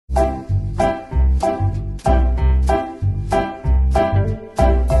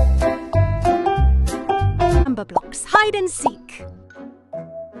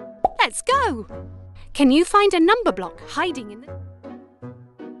Can you find a number block hiding in the...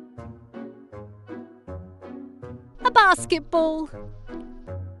 A basketball.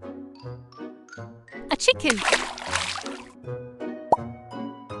 A chicken.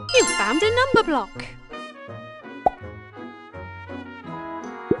 You found a number block.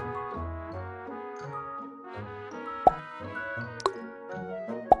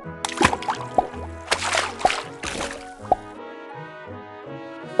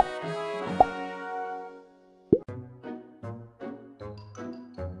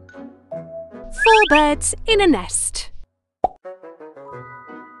 Four birds in a nest.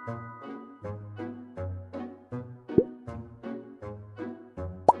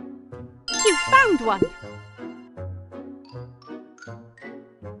 You found one.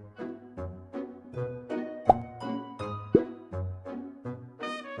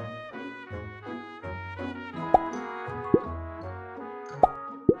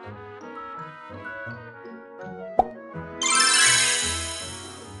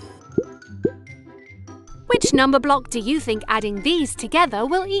 Which number block do you think adding these together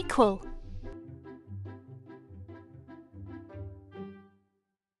will equal?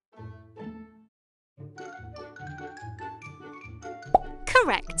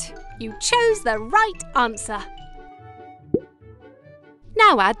 Correct! You chose the right answer.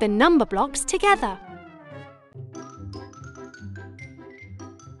 Now add the number blocks together.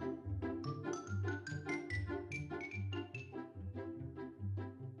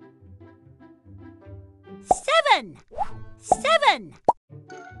 Seven.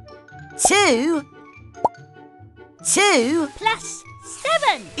 2 plus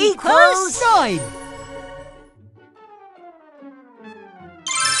 7 equals 9.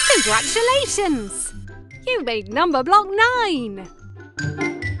 Congratulations! You made number block 9.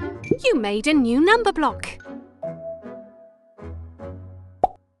 You made a new number block.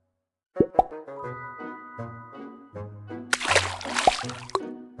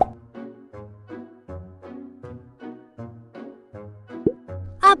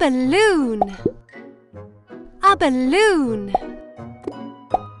 A balloon. A balloon.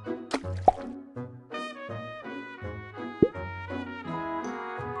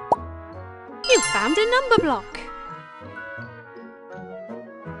 You found a number block.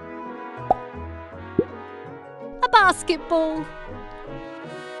 A basketball.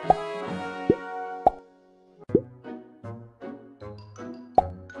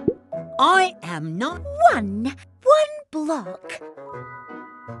 I am not One block.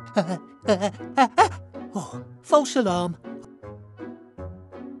 Oh, false alarm.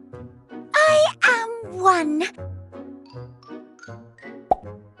 I am 1.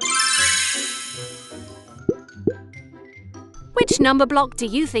 Which number block do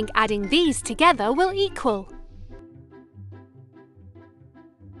you think adding these together will equal?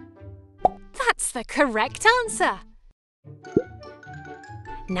 That's the correct answer.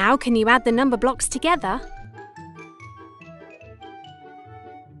 Now can you add the number blocks together?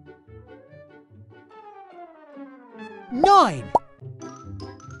 Nine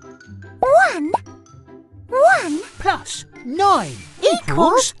 1 plus 9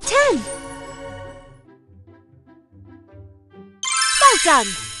 equals 10. Well done!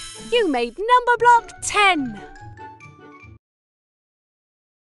 You made number block 10.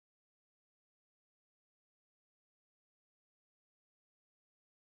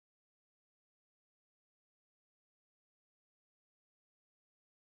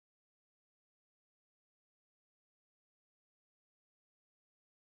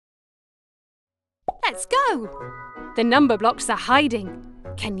 Let's go! The number blocks are hiding.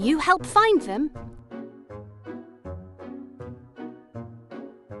 Can you help find them?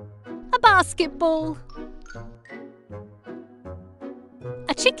 A basketball.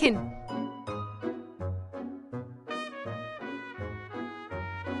 A chicken.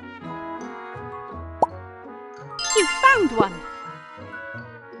 You found one.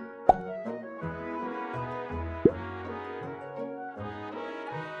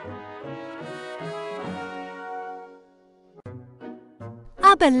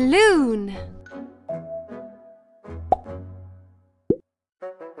 A balloon.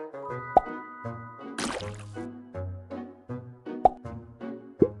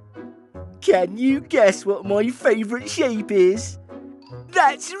 Can you guess what my favourite shape is?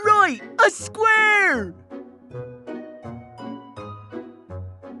 That's right, a square!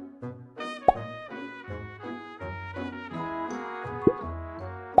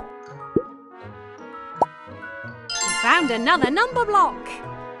 You found another number block.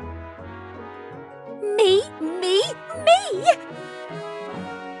 Me.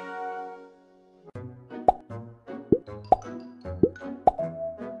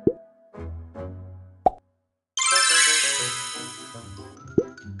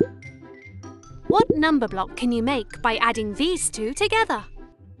 number block can you make by adding these two together?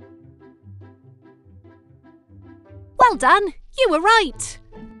 Well done! You were right!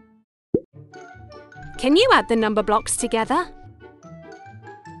 Can you add the number blocks together?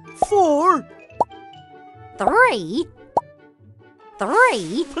 4 3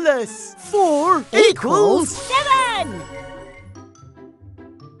 plus 4 equals 7.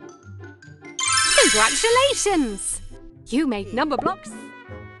 Congratulations! You made number blocks.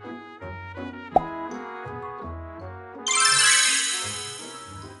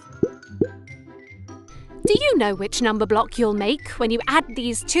 Do you know which number block you'll make when you add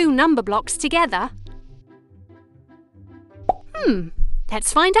these two number blocks together?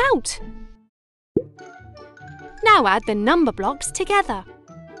 Let's find out. Now add the number blocks together.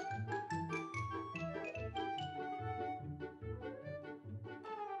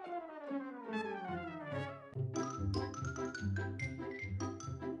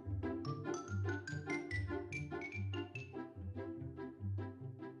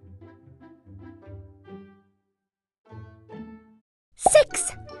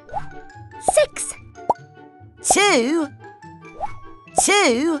 Six. 2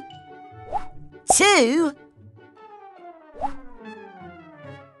 2 2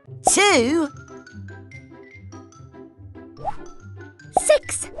 2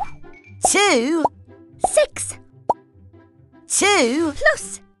 6 2 6 2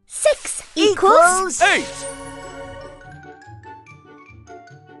 plus 6 equals 8.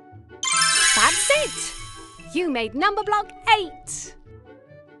 That's it! You made number block 8.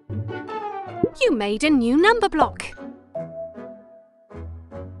 You made a new number block.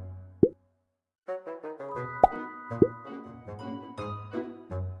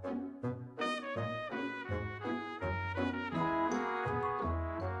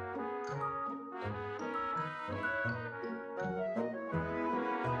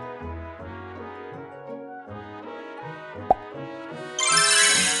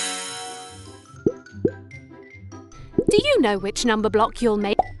 Do you know which number block you'll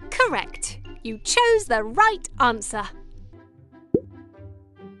make? Correct! You chose the right answer.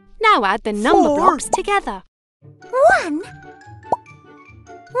 Now add the number 4 blocks together. 1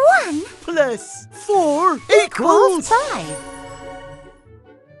 plus 4 equals 5.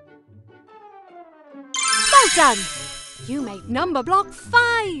 Well done! You made number block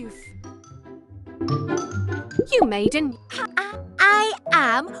 5. You made an... I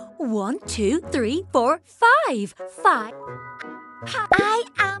am 1 2 3 4 5. 5. I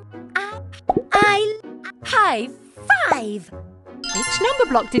high 5. Which number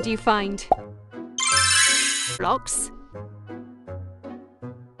block did you find? Blocks.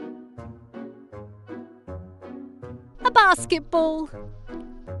 A basketball.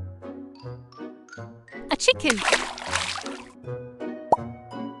 A chicken.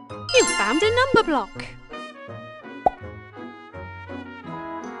 You found a number block.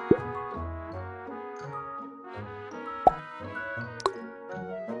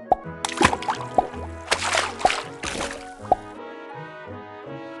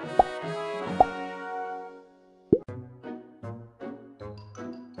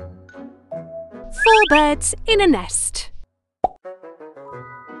 Four birds in a nest.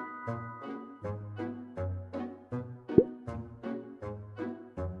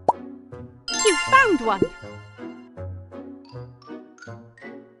 You found one.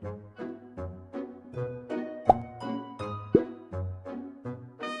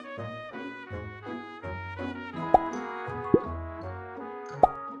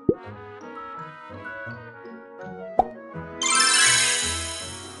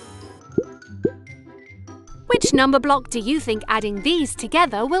 Which number block do you think adding these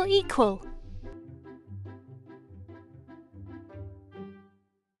together will equal?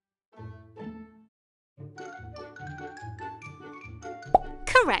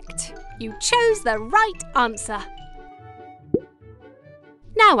 Correct! You chose the right answer.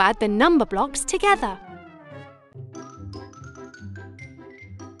 Now add the number blocks together.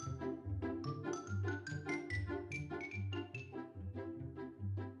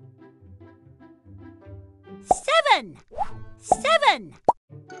 Seven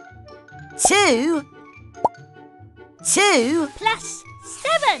 2 2 plus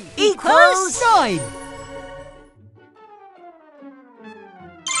 7 equals 9.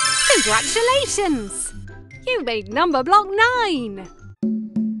 Congratulations! You made number block 9.